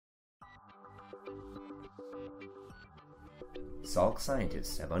Salk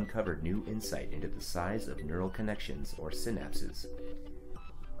scientists have uncovered new insight into the size of neural connections, or synapses.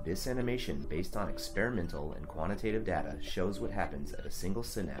 This animation, based on experimental and quantitative data, shows what happens at a single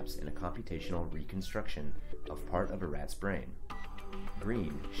synapse in a computational reconstruction of part of a rat's brain.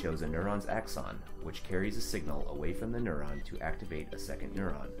 Green shows a neuron's axon, which carries a signal away from the neuron to activate a second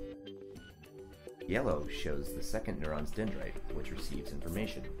neuron. Yellow shows the second neuron's dendrite, which receives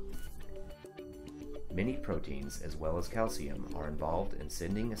information. Many proteins, as well as calcium, are involved in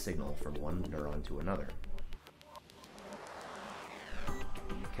sending a signal from one neuron to another.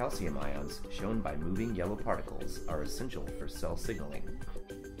 Calcium ions, shown by moving yellow particles, are essential for cell signaling.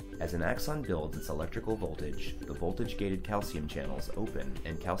 As an axon builds its electrical voltage, the voltage-gated calcium channels open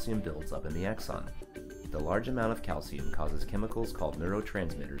and calcium builds up in the axon. The large amount of calcium causes chemicals called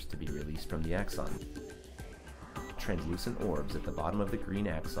neurotransmitters to be released from the axon. Translucent orbs at the bottom of the green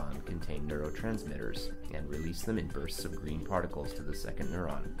axon contain neurotransmitters and release them in bursts of green particles to the second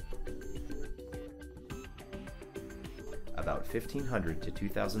neuron. About 1,500 to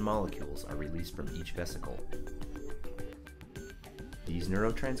 2,000 molecules are released from each vesicle. These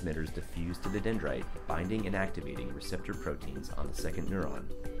neurotransmitters diffuse to the dendrite, binding and activating receptor proteins on the second neuron.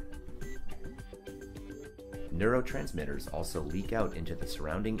 Neurotransmitters also leak out into the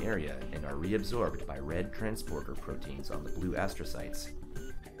surrounding area and are reabsorbed by red transporter proteins on the blue astrocytes.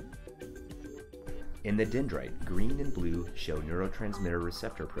 In the dendrite, green and blue show neurotransmitter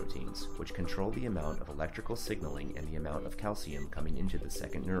receptor proteins, which control the amount of electrical signaling and the amount of calcium coming into the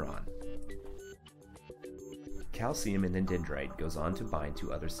second neuron. Calcium in the dendrite goes on to bind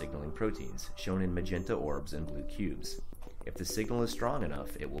to other signaling proteins, shown in magenta orbs and blue cubes. If the signal is strong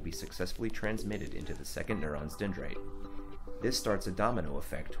enough, it will be successfully transmitted into the second neuron's dendrite. This starts a domino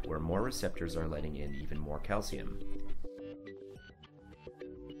effect where more receptors are letting in even more calcium.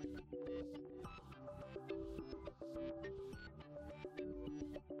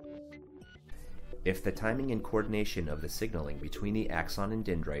 If the timing and coordination of the signaling between the axon and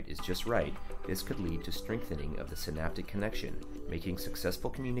dendrite is just right, this could lead to strengthening of the synaptic connection, making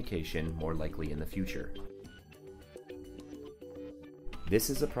successful communication more likely in the future. This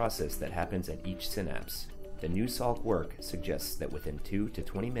is a process that happens at each synapse. The new Salk work suggests that within 2 to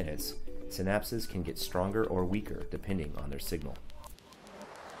 20 minutes, synapses can get stronger or weaker depending on their signal.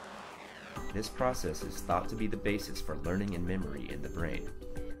 This process is thought to be the basis for learning and memory in the brain.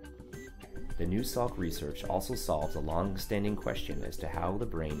 The new Salk research also solves a long-standing question as to how the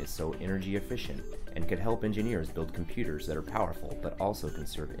brain is so energy efficient and could help engineers build computers that are powerful but also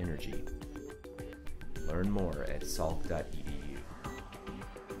conserve energy. Learn more at salk.edu.